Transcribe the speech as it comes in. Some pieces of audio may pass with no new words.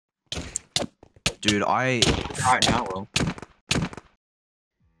Dude, right now, Will.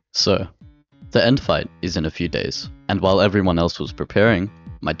 So, the end fight is in a few days, and while everyone else was preparing,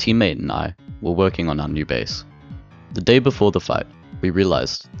 my teammate and I were working on our new base. The day before the fight, we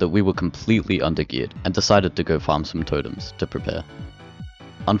realized that we were completely undergeared and decided to go farm some totems to prepare.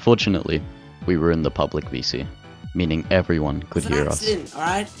 Unfortunately, we were in the public VC, meaning everyone could hear us.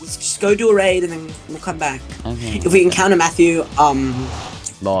 Alright, let's just go do a raid and then we'll come back. Okay. If we encounter Matthew,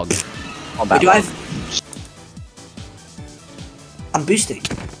 Log. wait, do I have... I'm boosting.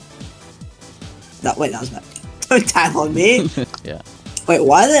 No, wait, that was bad. Don't tag on me! Yeah. Wait,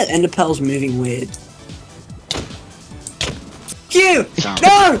 why are the ender pearls moving weird? Q!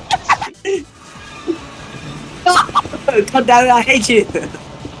 No! God damn it, I hate you!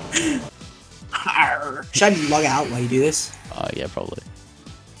 Should I log out while you do this? Yeah, probably.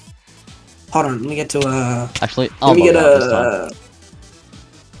 Hold on, let me get to Actually, I'll let me log get out this time.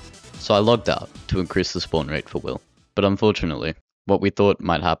 So I logged out to increase the spawn rate for Will, but unfortunately, what we thought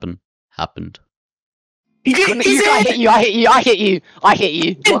might happen, happened. I hit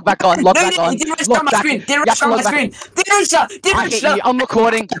you. Log back on, log back on. Didn't restart my screen. Didn't restart my screen. Didn't restart. I'm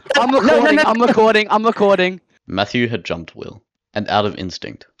recording. I'm recording. Matthew had jumped Will, and out of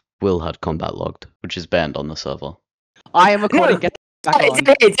instinct, Will had combat logged, which is banned on the server. I am recording. Get back on. It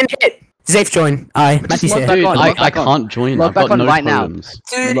didn't hit. Zafe join. Matthew's here. Dude, I can't join. I've got no totems.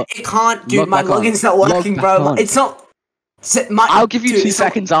 Dude, it can't. Dude, my login's not working, bro. It's not. I'll give you 2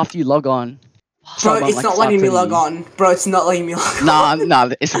 seconds after you log on. Bro, it's not letting me log on. Bro, it's not letting me log on.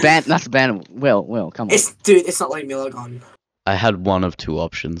 No, it's banned. That's banned. Will, come on. Dude, it's not letting me log on. I had one of two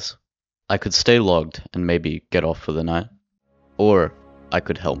options. I could stay logged and maybe get off for the night, or I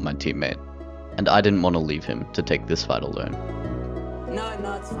could help my teammate, and I didn't want to leave him to take this fight alone.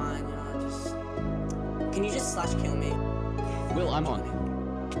 No, it's fine. Can you just slash kill me? Will, I'm on.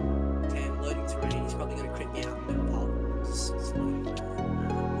 Okay, I'm loading terrain. He's probably gonna crit me out in the middle of just loading.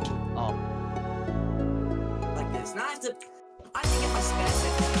 Oh. Like this. Now I have to get my spare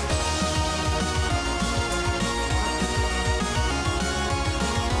set.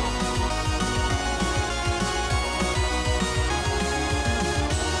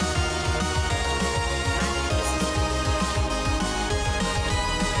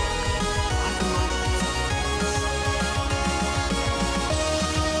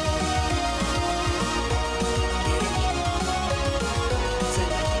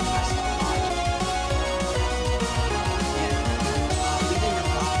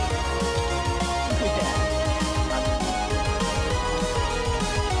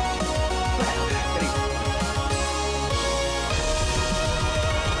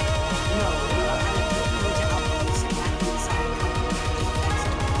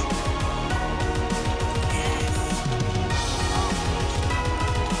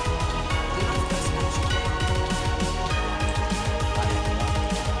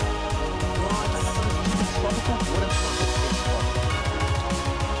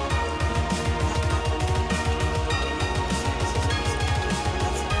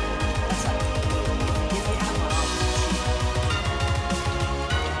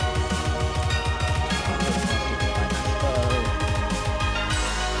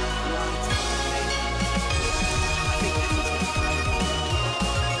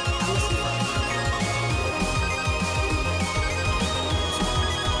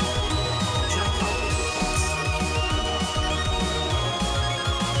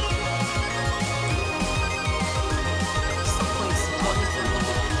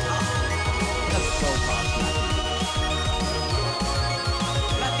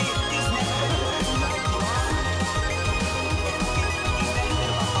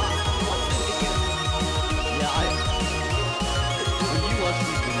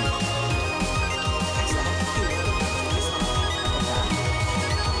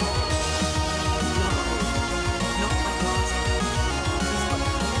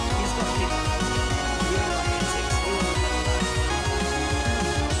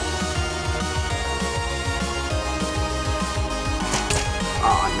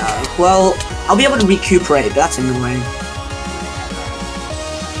 Well, I'll be able to recuperate, but that's annoying.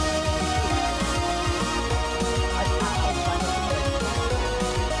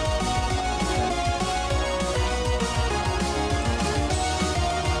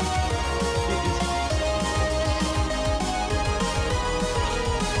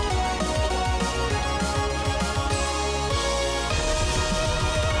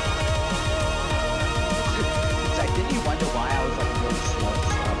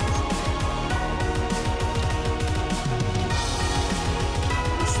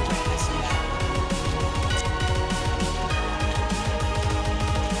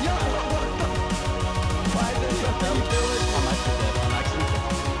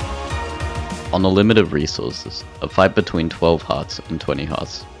 On the limited resources, a fight between 12 hearts and 20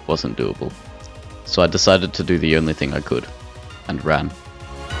 hearts wasn't doable. So I decided to do the only thing I could, and ran.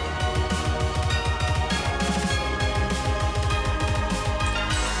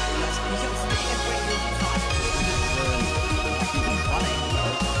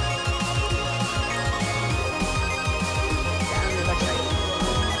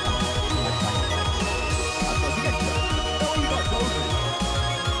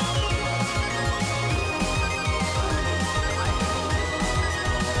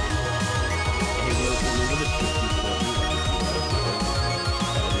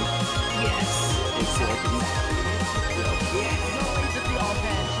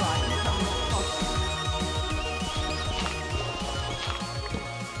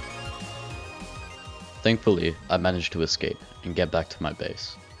 Thankfully, I managed to escape and get back to my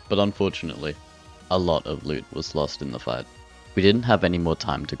base, but unfortunately, a lot of loot was lost in the fight. We didn't have any more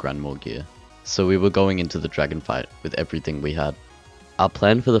time to grind more gear, so we were going into the dragon fight with everything we had. Our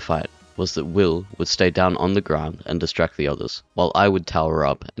plan for the fight was that Will would stay down on the ground and distract the others, while I would tower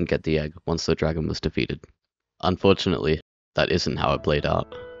up and get the egg once the dragon was defeated. Unfortunately, that isn't how it played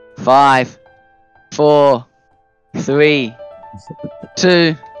out. 5, 4, 3,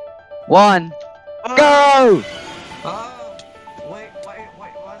 2, 1. Go! Oh, wait,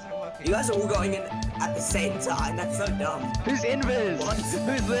 why is it working? You guys are all going in at the same time. That's so dumb. Who's invis? What?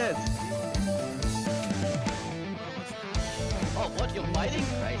 Who's this? Oh, what? You're fighting?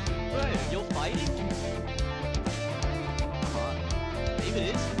 Right? Bro, you're fighting? Maybe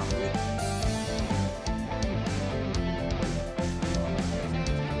it is.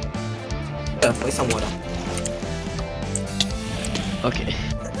 Yeah, waste some water. Okay.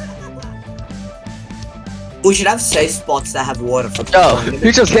 We should have safe spots that have water for Yo,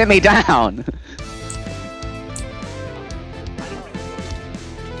 who just hit me down?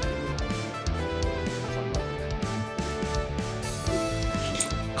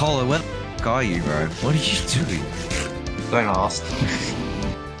 Cole, where the f are you, bro? What are you doing? Don't ask.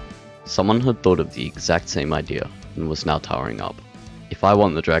 Someone had thought of the exact same idea and was now towering up. If I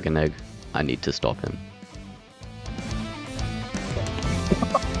want the dragon egg, I need to stop him.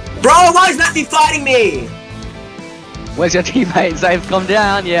 Bro, why is Matthew fighting me? Where's your teammate? Zave, come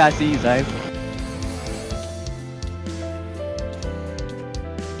down. Yeah, I see you, Zave.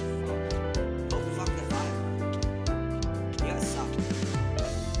 Oh, fuck the fight. You guys suck.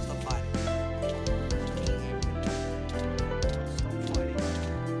 Stop fighting.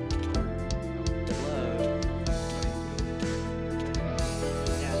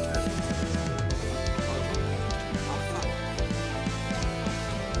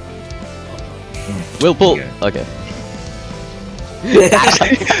 Will pull! Okay.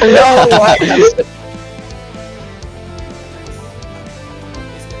 No way!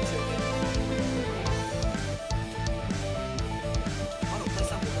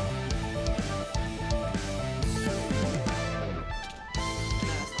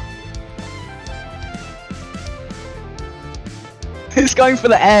 He's going for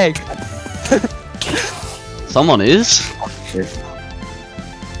the egg! Someone is?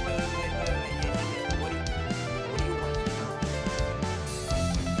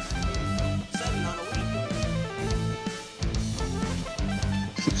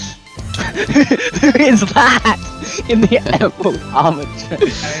 Who is that? In the emerald armor.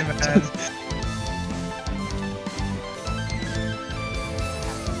 Hey, man.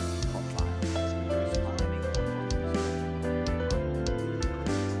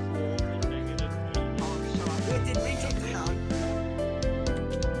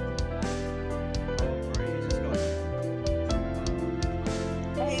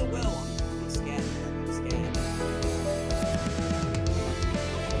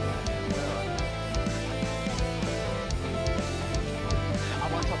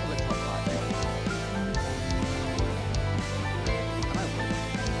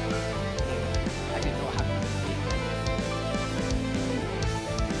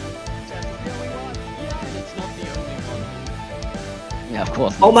 Yeah, of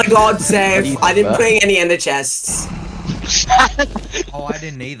course. Oh my god, save! I didn't think, bring any ender chests. Oh, I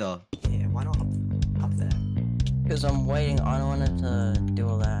didn't either. Yeah, why not up there? Because I'm waiting, I don't want it to do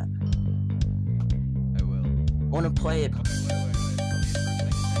all that. I will. I want to play it. No,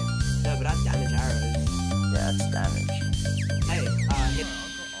 but I have damage arrows. Yeah, it's damage. Hey, hit.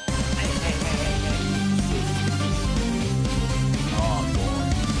 Hey. Oh, boy.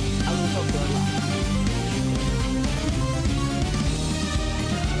 I will help you a lot.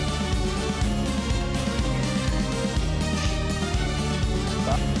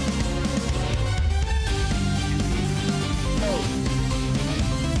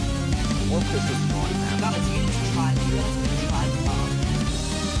 What was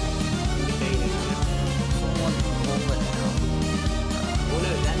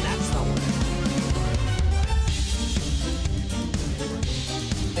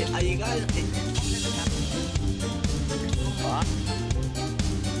you guys... What?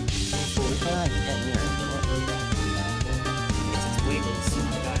 We can't get near it. It's weird with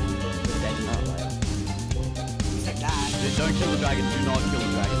the guy. That's not like... It's like that. Don't kill the dragon, do not kill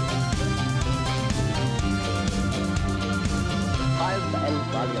the dragon. Five and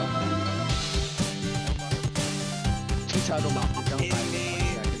Fabio. Two turtle mouth. Don't fight me.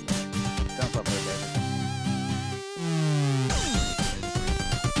 Don't fuck with it.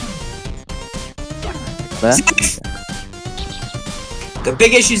 There? The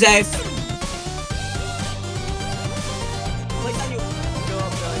big issue's out.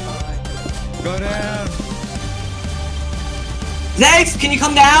 Go down. Zex, can you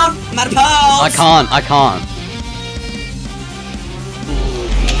come down? I'm out of pearls. I can't.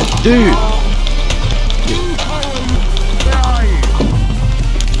 Dude!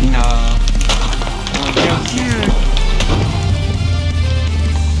 No.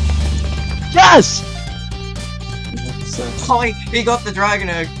 Yes! Oh, he got the dragon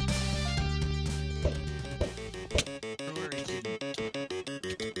egg.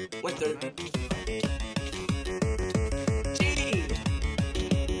 What the?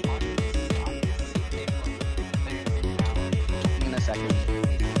 In a second.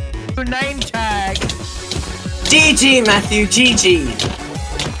 Your name tag! GG, Matthew, GG.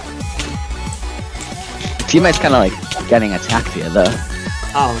 Teammate's kind of like getting attacked here, though.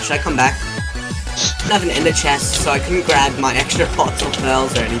 Oh, should I come back? I have an ender chest, so I couldn't grab my extra pots or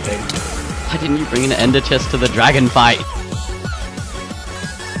pearls or anything. Why didn't you bring an ender chest to the dragon fight?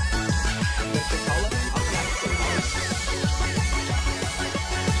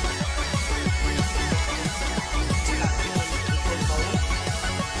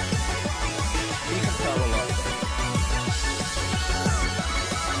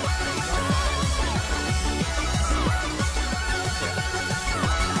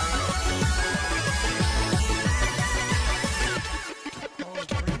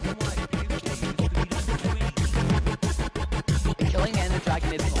 Killing Ender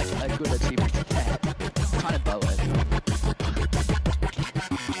Dragon isn't like a good achievement to get. I'm trying to bow it.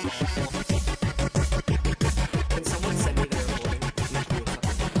 Can someone send me the recording?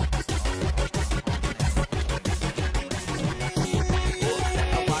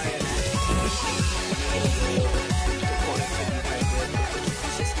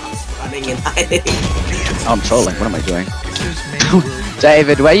 Oh, I'm trolling. What am I doing?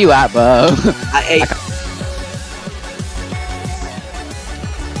 David, where you at, bro? I ate.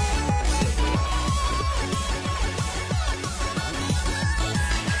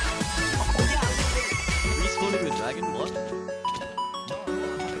 Respawning the dragon? What?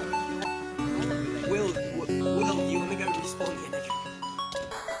 Will, you wanna go respawn the energy?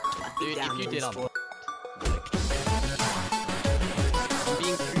 Dude, Damn, if you did, I'm respawn.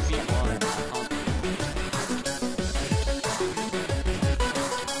 being creepy and blind.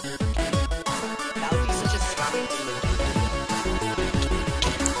 That would be such a scary thing.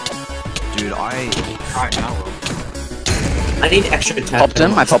 Dude, right now. I need extra attack. Popped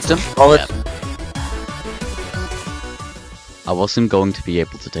him. I popped him. Yep. I wasn't going to be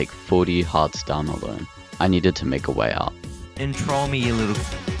able to take 40 hearts down alone. I needed to make a way out. Control me, you little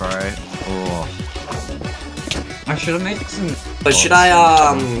bro. Oh. I should have made some. But should I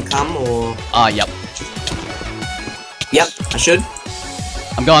come or? Yep. Yep, I should.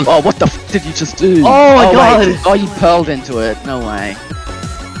 I'm going. Oh, what the f did you just do? Oh my god! Wait. Oh, you pearled into it. No way.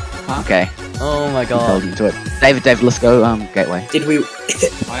 Huh? Okay. Oh my You pearled god. into it. David, let's go. Gateway. Did we?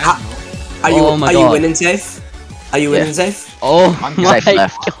 I Are you? Oh my are you God. winning safe? Are you winning safe? Oh I'm my safe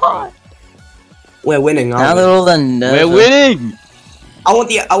left. god. We're winning, Now aren't they're we? all the nervous. We're winning! I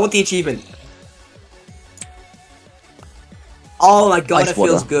want the achievement. Oh my god, Ice it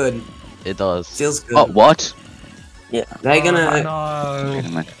feels water. good. It does. Feels good. Oh, what? They're gonna. No. Okay, never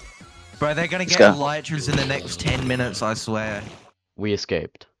mind. Bro, they're gonna Let's get go. elytras in the next 10 minutes, I swear. We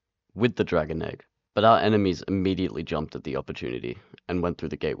escaped. With the dragon egg. But our enemies immediately jumped at the opportunity and went through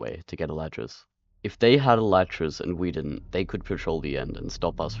the gateway to get elytras. If they had elytras and we didn't, they could patrol the end and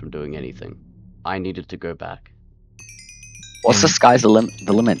stop us from doing anything. I needed to go back. What's the sky's the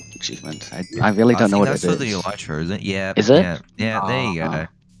limit achievement? I really don't know what it that's for is. the elytra, isn't it? Yeah. Is it? Yeah, there you go.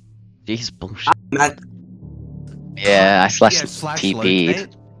 Jeez, bullshit. Matt, Yeah, I slash Yeah, slash TP'd.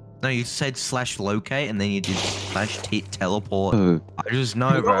 locate. No, you said slash locate and then you did slash teleport. Ooh. I just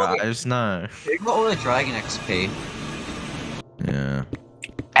know, bro. I just know. You got all the dragon XP. Yeah.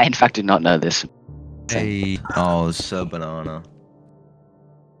 I in fact did not know this. Hey. Oh, it's so banana.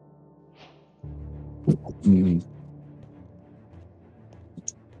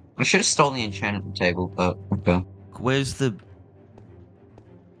 I should have stolen the enchantment table, but okay. Where's the...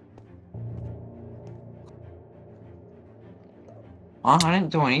 Oh, I didn't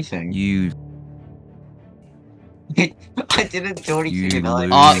do anything. You I didn't do anything.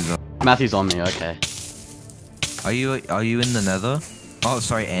 lose. Matthew's on me, okay. Are you in the nether? Oh,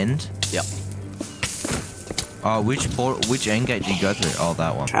 sorry, end? Yep. Oh, which end gate did you go through? Oh,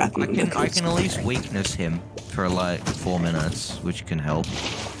 that one. Trap. I can at least weakness him for like 4 minutes, which can help.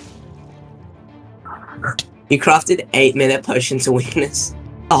 You crafted 8-minute potions of weakness.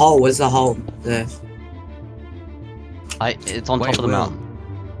 The hole, where's the hole? There. It's on Wait, top of the Will. mountain.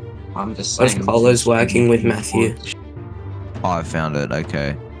 I'm just Where's saying. Colo's working with Matthew? Oh, I found it,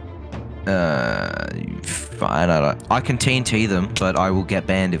 okay. Fine, I can TNT them, but I will get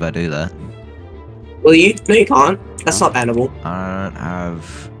banned if I do that. Will you? No, you can't. That's not bannable. I don't have...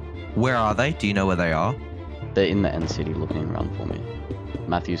 Where are they? Do you know where they are? They're in the end city looking around for me.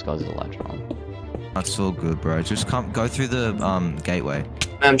 Matthew's got his elytra on. That's all good, bro. Just come go through the gateway.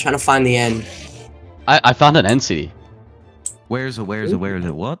 I'm trying to find the end. I found an end city. Where is it?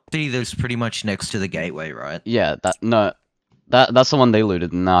 What? See, there's pretty much next to the gateway, right? Yeah, that's the one they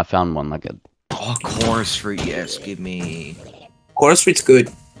looted, and now I found one like a... Oh, chorus fruit, yes, give me... Chorus fruit's good.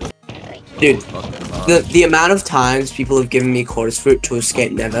 Dude, the amount of times people have given me chorus fruit to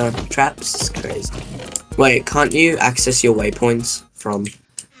escape nether traps is crazy. Wait, can't you access your waypoints from...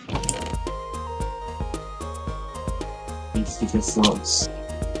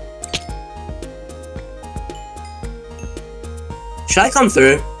 Should I come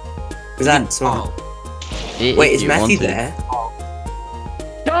through? Is that smart? Wait, is Matthew there?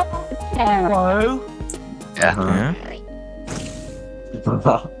 Hello. Yeah.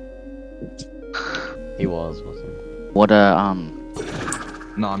 He wasn't he? What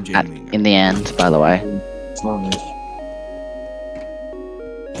No, I'm genuinely... in the end, by the way.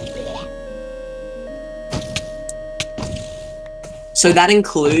 So that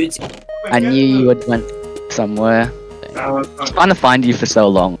includes... I knew you had went somewhere. I was trying to find you for so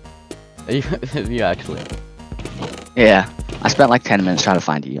long. Are you actually? Yeah, I spent like 10 minutes trying to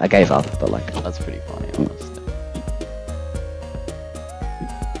find you. I gave up, but like... That's pretty funny, honestly.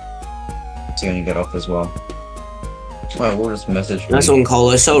 It's gonna get off as well. Well, we'll just message Nice one,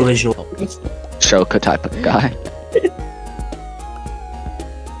 Colo. So original. Shoka type of guy.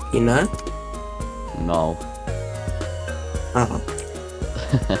 You know? No. Oh.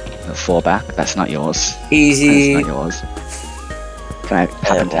 The fallback, that's not yours. Easy. That's not yours. Can I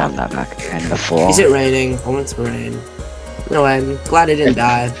up and down that back? And the floor. Is it raining? I want it to rain. No, I'm glad I didn't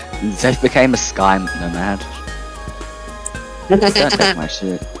die. Zeph became a sky nomad. Don't take my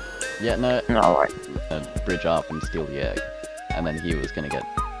shit. Yeah, no. Alright. Bridge up and steal the egg. And then he was gonna get...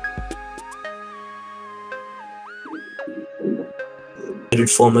 Good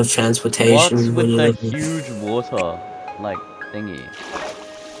form of transportation. What's with when you the live- huge water, like, thingy?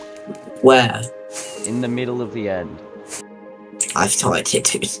 Where? In the middle of the end. I've told it,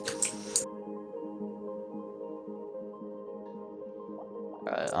 dude.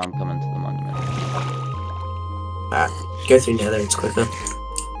 Alright, I'm coming to the monument. Alright, go through nether, it's quicker.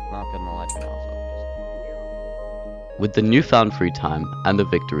 Not gonna let you know, so With the newfound free time and a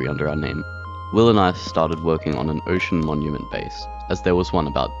victory under our name, Will and I started working on an ocean monument base, as there was one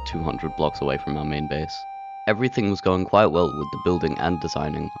about 200 blocks away from our main base. Everything was going quite well with the building and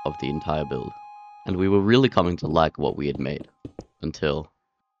designing of the entire build, and we were really coming to like what we had made, until...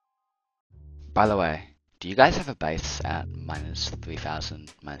 By the way, do you guys have a base at -3000,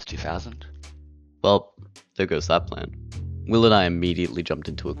 -2000? Well, there goes that plan. Will and I immediately jumped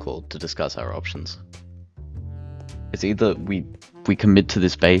into a call to discuss our options. It's either we commit to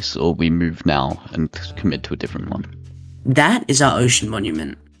this base, or we move now and commit to a different one. That is our ocean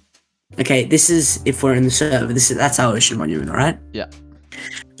monument. Okay, this is, if we're in the server, that's our ocean monument, right? Yeah.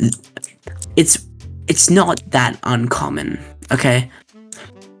 It's not that uncommon, okay?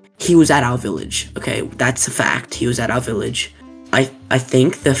 He was at our village, okay? That's a fact, he was at our village. I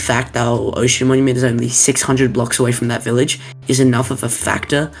think the fact that our ocean monument is only 600 blocks away from that village is enough of a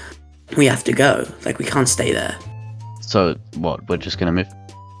factor. We have to go, like, we can't stay there. So, what, we're just gonna move?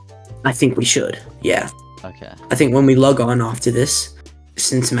 I think we should, yeah. Okay. I think when we log on after this,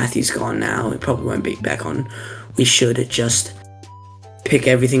 since Matthew's gone now, it probably won't be back on, we should just pick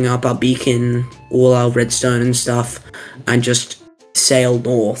everything up, our beacon, all our redstone and stuff, and just sail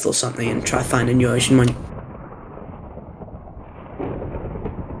north or something and try to find a new ocean monument.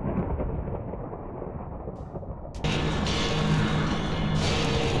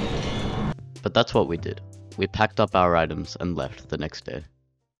 But that's what we did. We packed up our items and left the next day.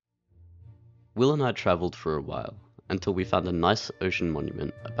 Will and I travelled for a while, until we found a nice ocean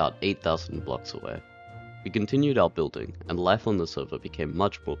monument about 8,000 blocks away. We continued our building, and life on the server became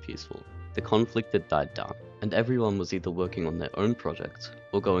much more peaceful, the conflict had died down, and everyone was either working on their own projects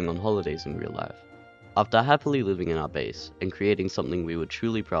or going on holidays in real life. After happily living in our base and creating something we were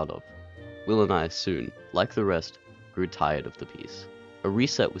truly proud of, Will and I soon, like the rest, grew tired of the peace. A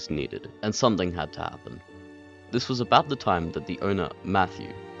reset was needed, and something had to happen. This was about the time that the owner,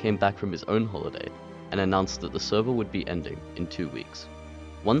 Matthew, came back from his own holiday and announced that the server would be ending in 2 weeks.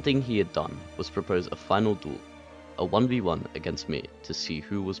 One thing he had done was propose a final duel, a 1v1 against me to see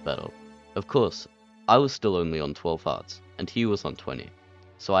who was better. Of course, I was still only on 12 hearts, and he was on 20,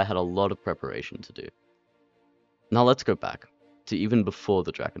 so I had a lot of preparation to do. Now let's go back, to even before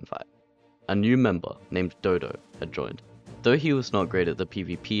the dragon fight. A new member named Dodo had joined. Though he was not great at the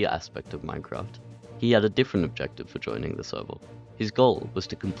PvP aspect of Minecraft, he had a different objective for joining the server. His goal was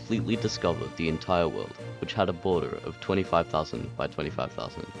to completely discover the entire world, which had a border of 25,000 by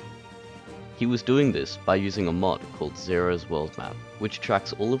 25,000. He was doing this by using a mod called Zero's World Map, which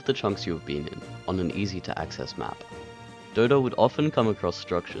tracks all of the chunks you have been in on an easy to access map. Dodo would often come across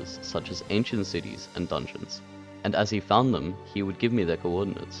structures such as ancient cities and dungeons, and as he found them, he would give me their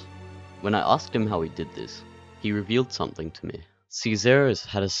coordinates. When I asked him how he did this, he revealed something to me. See, Zero's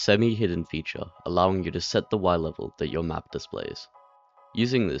had a semi-hidden feature allowing you to set the Y level that your map displays.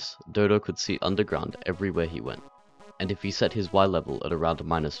 Using this, Dodo could see underground everywhere he went, and if he set his Y level at around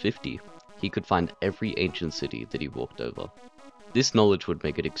 -50, he could find every ancient city that he walked over. This knowledge would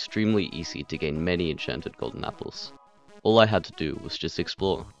make it extremely easy to gain many enchanted golden apples. All I had to do was just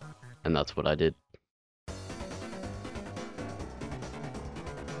explore, and that's what I did.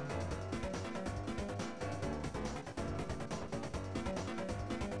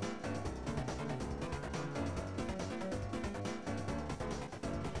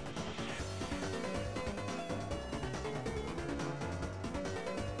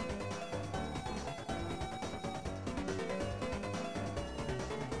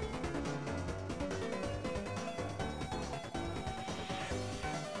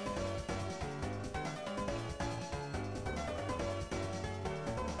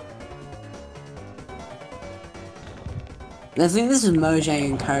 I think this is Mojang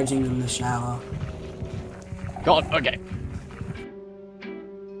encouraging them to shower. God, okay.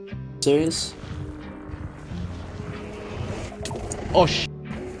 Serious? Oh sh.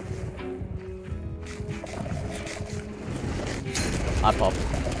 I pop.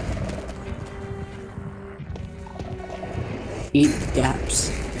 Eat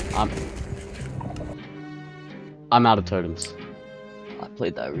gaps. I'm out of totems. I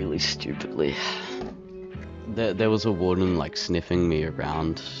played that really stupidly. There was a warden like sniffing me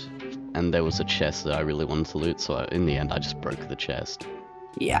around, and there was a chest that I really wanted to loot, so in the end I just broke the chest.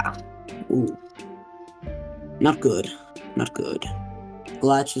 Yeah. Ooh. Not good. Not good.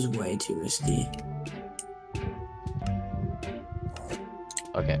 Latch is way too risky.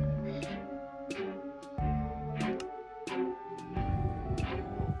 Okay.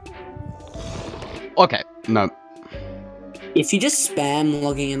 Okay, no. If you just spam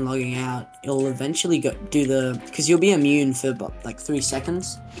logging in, logging out, it'll eventually do the... Because you'll be immune for like 3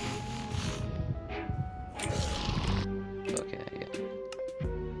 seconds. Okay, yeah.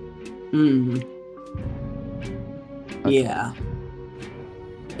 Hmm. Okay. Yeah.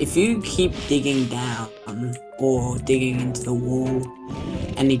 If you keep digging down or digging into the wall,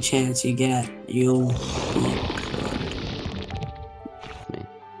 any chance you get, you'll be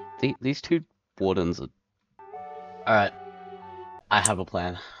Me. These two wardens are... Alright. I have a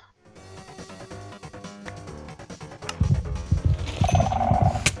plan.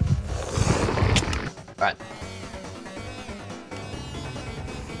 Alright.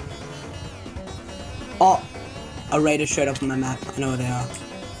 Oh! A raider showed up on my map. I know where they are.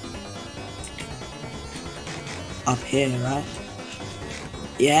 Up here, right?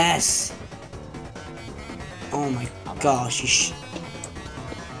 Yes! Oh my gosh,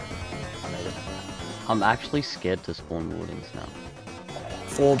 I'm actually scared to spawn wardens now.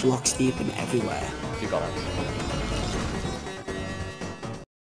 4 blocks deep and everywhere. You got it.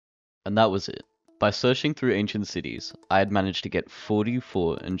 And that was it. By searching through ancient cities, I had managed to get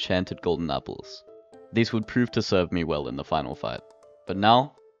 44 enchanted golden apples. These would prove to serve me well in the final fight. But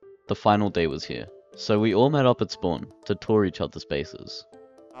now, the final day was here. So we all met up at spawn to tour each other's bases.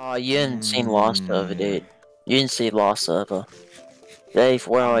 Oh, you didn't see Lost Server, dude. You didn't see Lost Server. Dave,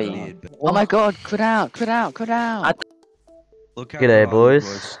 where are you? Oh my god, quit out, quit out, quit out. Look how G'day, good I look,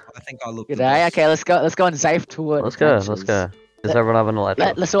 boys. I think I look the G'day, best. okay, let's go on safe tour. Let's go, let's go. Does everyone have an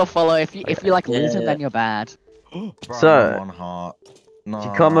electric? Let's all follow. If you like losing, Yeah. then you're bad. Bro, So, I'm on heart. No,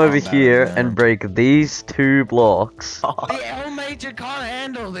 You come over I'm bad, here man. and break these 2 blocks. The L major can't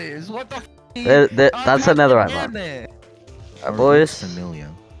handle this. What the f? That's another right, man. Our Boys. look's familiar.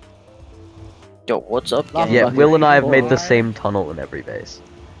 Yo, what's up, gang? Yeah, Will and I have made the Alright. same tunnel in every base.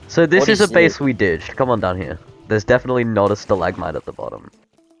 So this What is is a base it? we ditched. Come on down here. There's definitely not a stalagmite at the bottom.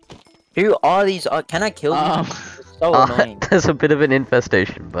 Who are these? Can I kill them? It's so annoying. There's a bit of an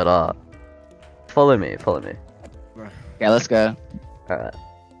infestation, but follow me, follow me. Yeah, let's go. Alright.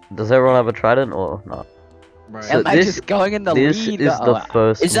 Does everyone have a trident or not? Bro. So Am I this- just going in the This lead? is the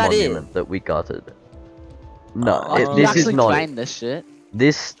first Is that it? monument that we gutted. No, Oh, You this actually is not it. trained this shit.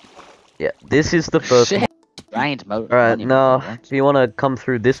 This, yeah, this is the first. Shit. Trained Alright, monument, now what? if you want to come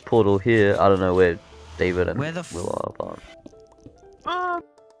through this portal here, I don't know where David and Where the Will are.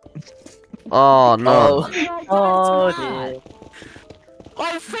 Oh no! Oh, dear.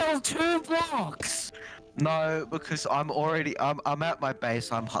 I fell 2 blocks. No, because I'm at my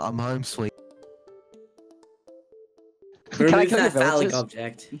base. I'm home sweet. Can I Remove kill that your phallic villagers?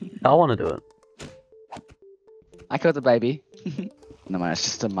 object. I want to do it. I killed the baby. No man, it's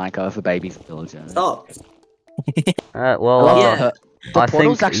just a Minecraft with a baby's villager. Stop. Alright, I well, love Yeah. the I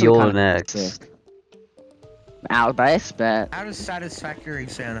portal's think actually you're kind of next. sick. Out base, but How does satisfactory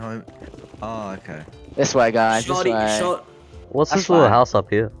sound home? Oh, okay. this way, guys. Shorty, this way. short. What's That's this little fine. house up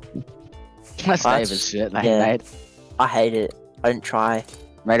here? That's That's- David's shit. They yeah. made I hate it. I didn't try.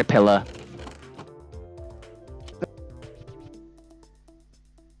 a pillar.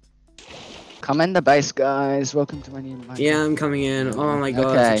 Come in the base, guys. Welcome to my new Minecraft. Yeah, I'm coming in. Oh my god,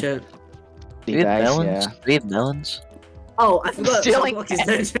 Okay. such a... Do we have Base, melons? yeah. Do we have melons? Oh, I forgot. Stealing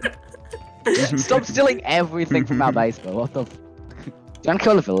Sunblock is Stop stealing everything from our base, bro. What the? Do you want to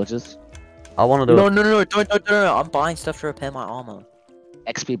kill the villagers? I want to do No, it. no, don't. I'm buying stuff to repair my armor.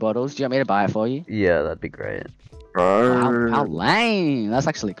 XP bottles. Do you want me to buy it for you? Yeah, that'd be great. How lame. That's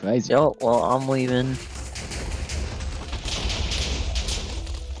actually crazy. Yo, well, I'm leaving.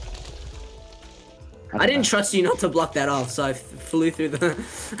 I didn't trust you not to block that off, so I flew through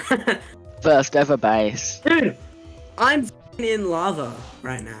the... First ever base. Dude, I'm in lava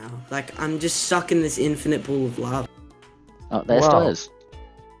right now. Like, I'm just stuck in this infinite pool of lava. Oh, there Wow. still is.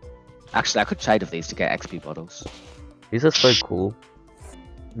 Actually, I could trade of these to get XP bottles. These are so cool.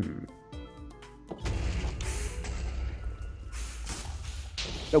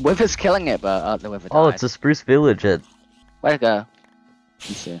 The Wither's killing it, but the Wither died. Oh, it's a spruce village at... Way to go.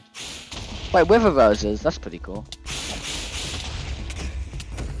 Let's see. Wait, Wither roses. That's pretty cool.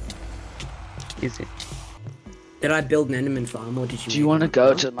 Easy. Did I build an Enderman farm, or did you... Do you want to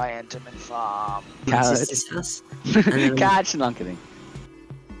go to my Enderman farm? my Carrots. sister's house? And then Carrots, no, I'm kidding.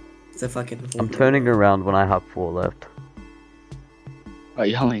 it's a fucking... I'm turning around when I have 4 left. Oh,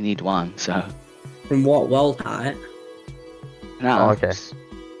 you only need 1, so. From what world height? No. Oh, okay.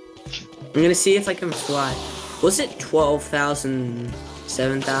 I'm gonna see if I can fly. Was it 12,000,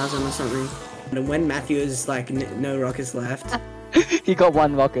 7,000 or something? And when Matthew is like, no rockets left. He got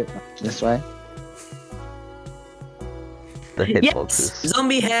 1 rocket. This way. The hitboxes.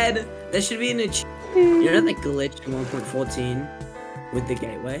 Zombie head! There should be an You know the glitch in 1.14 with the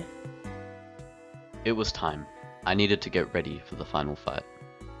gateway? It was time. I needed to get ready for the final fight.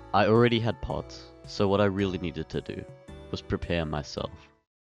 I already had pots, so what I really needed to do was prepare myself.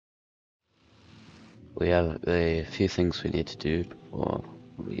 We have a few things we need to do before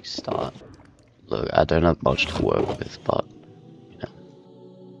we start. Look, I don't have much to work with, but you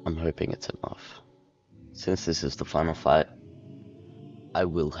know, I'm hoping it's enough. Since this is the final fight, I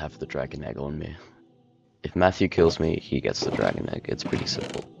will have the dragon egg on me. If Matthew kills me, he gets the dragon egg. It's pretty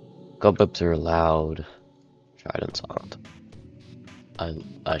simple. Cobwebs are allowed, tridents aren't.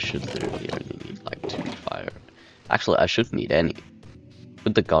 I should literally only need like 2 fire. Actually, I shouldn't need any.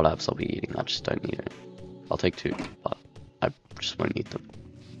 With the god apps I'll be eating, I just don't need it. I'll take 2, but I just won't need them.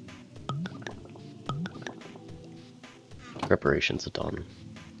 Preparations are done.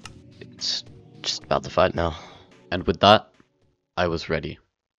 It's just about the fight now. And with that, I was ready.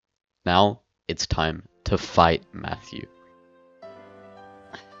 Now, it's time to fight Matthew.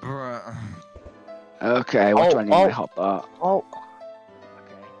 Bruh. Okay, what do I need my hotbar? Oh.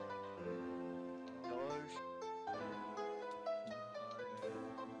 Okay.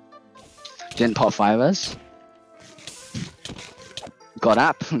 Didn't pot fibers. Got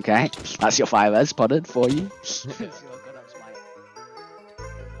up, okay. That's your fibers potted for you.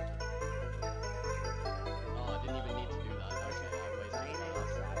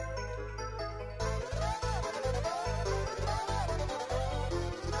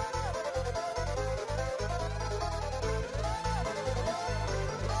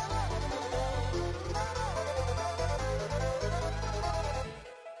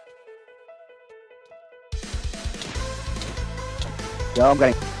 Yo, I'm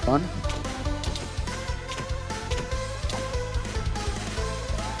getting on.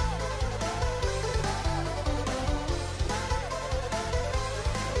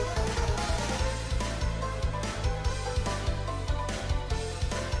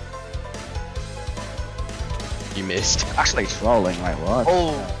 You missed. Actually trolling, wait, what?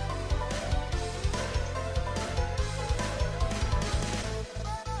 Oh.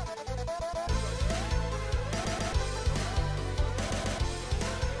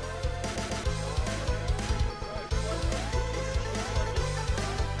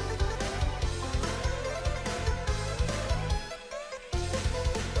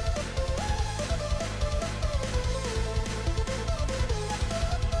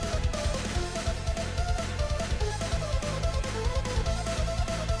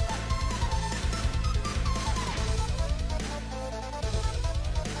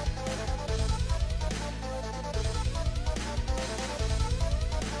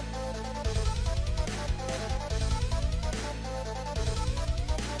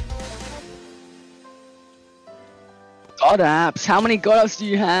 God apps, how many God apps do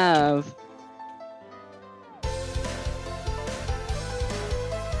you have?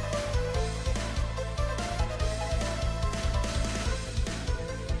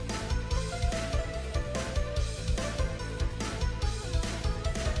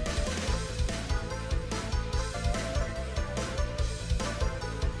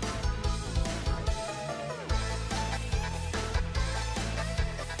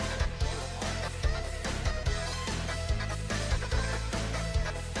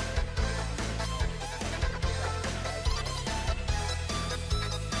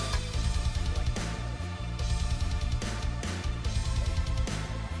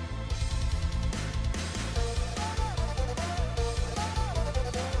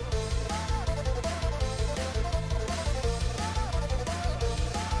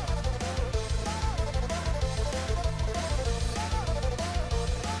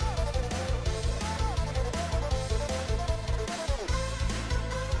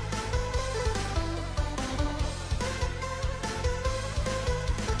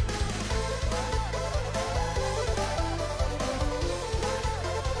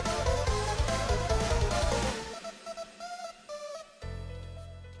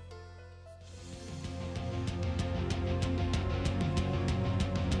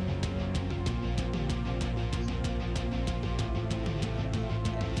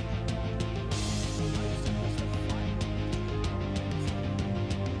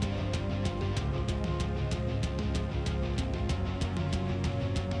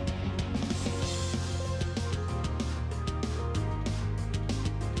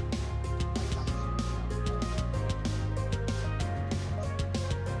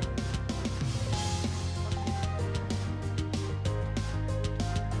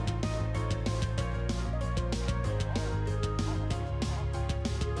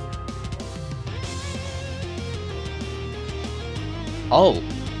 Oh,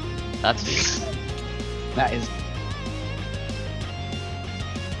 that's neat. That is.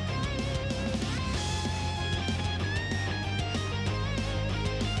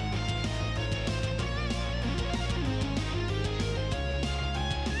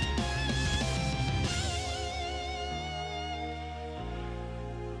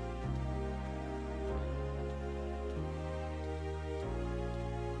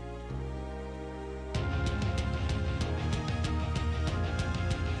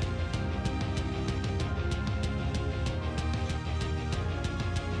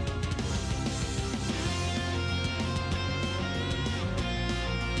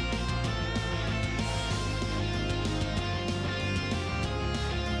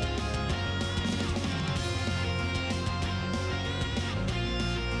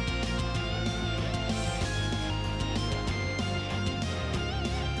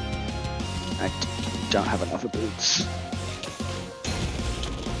 I don't have enough of boots.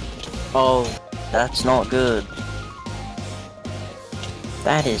 Oh, that's not good.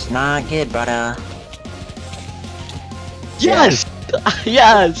 That is not good, brother. Yes!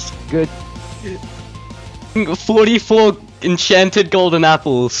 Yes! Good. 44 enchanted golden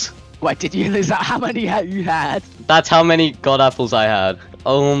apples. Wait, did you lose that? How many have you had? That's how many god apples I had.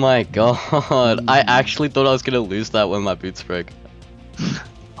 Oh my god. I actually thought I was gonna lose that when my boots broke.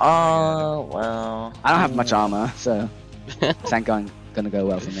 Oh, well. I don't have much armor, so this ain't gonna go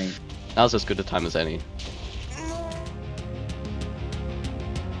well for me. That was as good a time as any.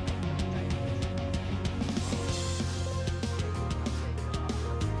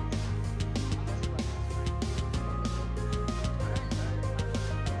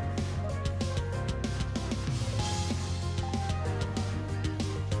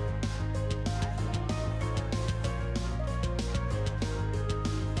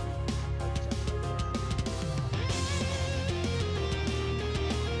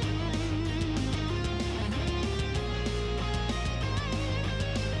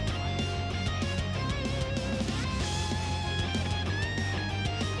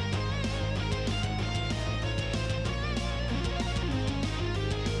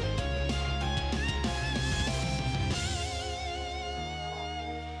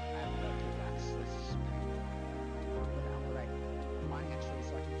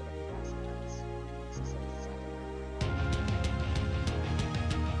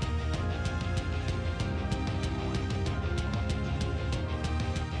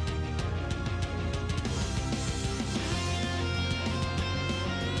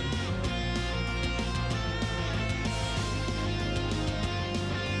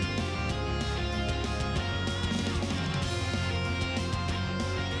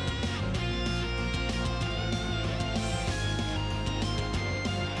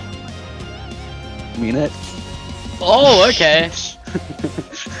 mean it. Oh, okay.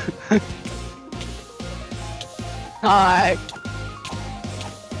 Hi.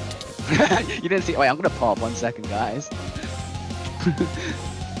 You didn't see. Wait, I'm gonna pop 1 second, guys.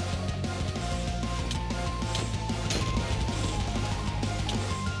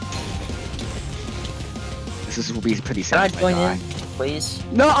 This will be pretty Can I sad. join in, please?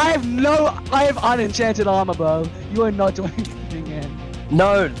 No, I have unenchanted armor, bro. You are not joining in.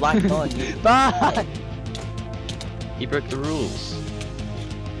 No, like on. Bye. He broke the rules.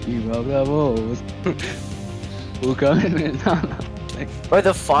 You broke the rules. We'll go in. Bro,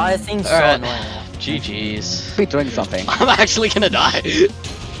 the fire thing's so Alright. annoying. GG's. Be doing something. I'm actually gonna die. Yeah,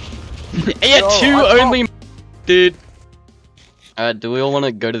 Yo, 2 I only, dude. Alright, do we all want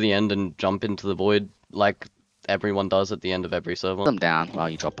to go to the end and jump into the void like everyone does at the end of every server? Put them down while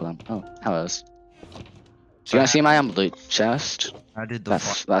you drop them. Oh, hellos. So you wanna see my loot chest? I did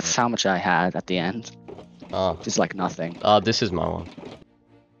the That's how much I had at the end. Oh, Just like nothing. this is my one.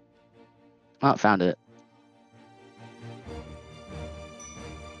 Oh, found it.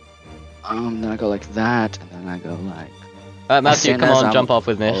 Then I go like that, and then I go like. Alright, Matthew, soon come as on, I'm- jump off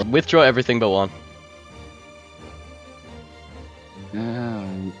with me. Withdraw everything but one.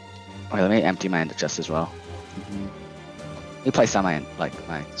 Okay, let me empty my ender chest as well. Let me place down my my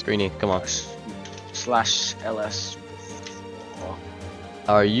Screeny, come on. /ls.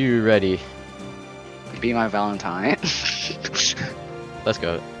 Are you ready? Be my Valentine. Let's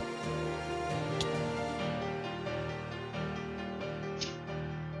go.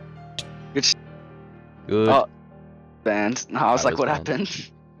 Good. Good. Oh, banned. No, I was That like, was what banned.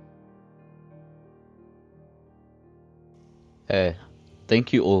 happened? Hey,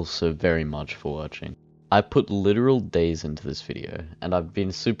 thank you all so very much for watching. I put literal days into this video, and I've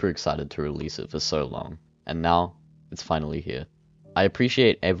been super excited to release it for so long, and now it's finally here. I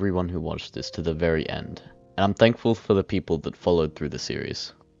appreciate everyone who watched this to the very end, and I'm thankful for the people that followed through the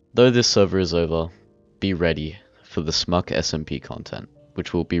series. Though this server is over, be ready for the Smuc SMP content,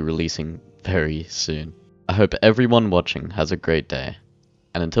 which we'll be releasing very soon. I hope everyone watching has a great day,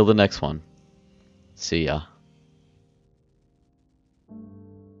 and until the next one, see ya.